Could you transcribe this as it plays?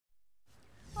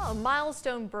A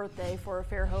milestone birthday for a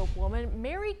Fairhope woman.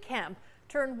 Mary Kemp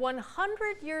turned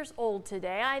 100 years old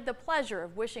today. I had the pleasure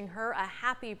of wishing her a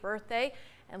happy birthday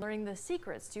and learning the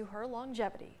secrets to her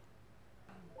longevity.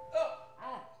 Up,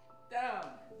 down,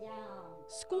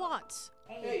 Squats,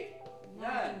 8,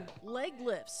 9. leg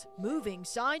lifts, moving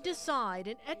side to side,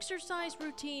 an exercise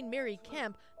routine Mary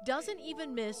Kemp doesn't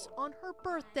even miss on her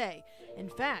birthday. In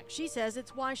fact, she says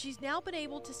it's why she's now been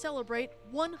able to celebrate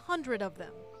 100 of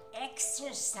them.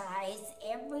 Exercise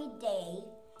every day,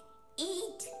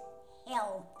 eat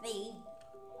healthy,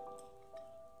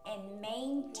 and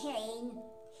maintain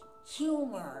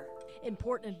humor.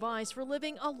 Important advice for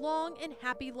living a long and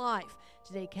happy life.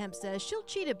 Today, Kemp says she'll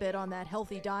cheat a bit on that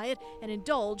healthy diet and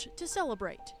indulge to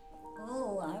celebrate.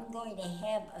 Oh, I'm going to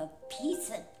have a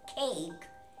piece of cake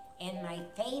and my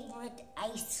favorite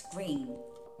ice cream.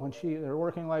 When her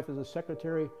working life as a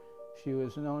secretary, she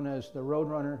was known as the road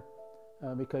runner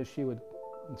because she would,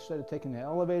 instead of taking the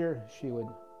elevator, she would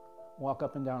walk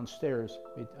up and down stairs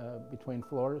between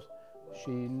floors.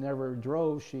 She never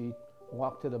drove. She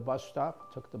walked to the bus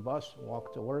stop, took the bus,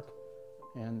 walked to work,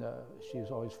 and she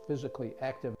was always physically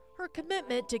active. Her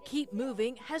commitment to keep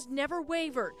moving has never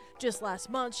wavered. Just last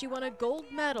month, she won a gold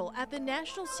medal at the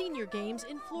National Senior Games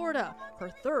in Florida, her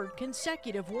third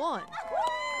consecutive one.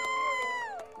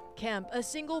 Kemp, a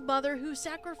single mother who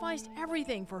sacrificed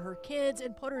everything for her kids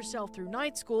and put herself through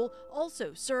night school,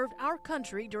 also served our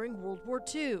country during World War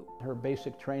II. Her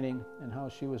basic training and how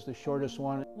she was the shortest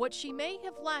one. What she may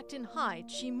have lacked in height,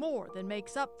 she more than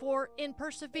makes up for in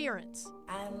perseverance.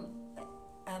 I'm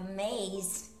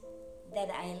amazed that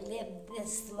I lived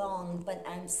this long, but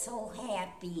I'm so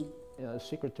happy. The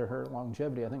secret to her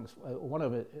longevity, I think, one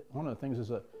of the things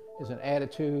is an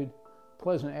attitude.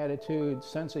 Pleasant attitude,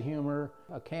 sense of humor,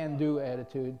 a can-do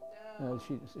attitude.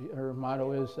 Her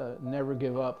motto is never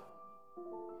give up.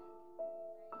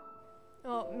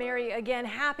 Well, Mary, again,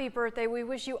 happy birthday. We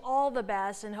wish you all the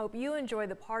best and hope you enjoy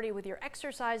the party with your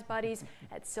exercise buddies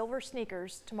at Silver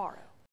Sneakers tomorrow.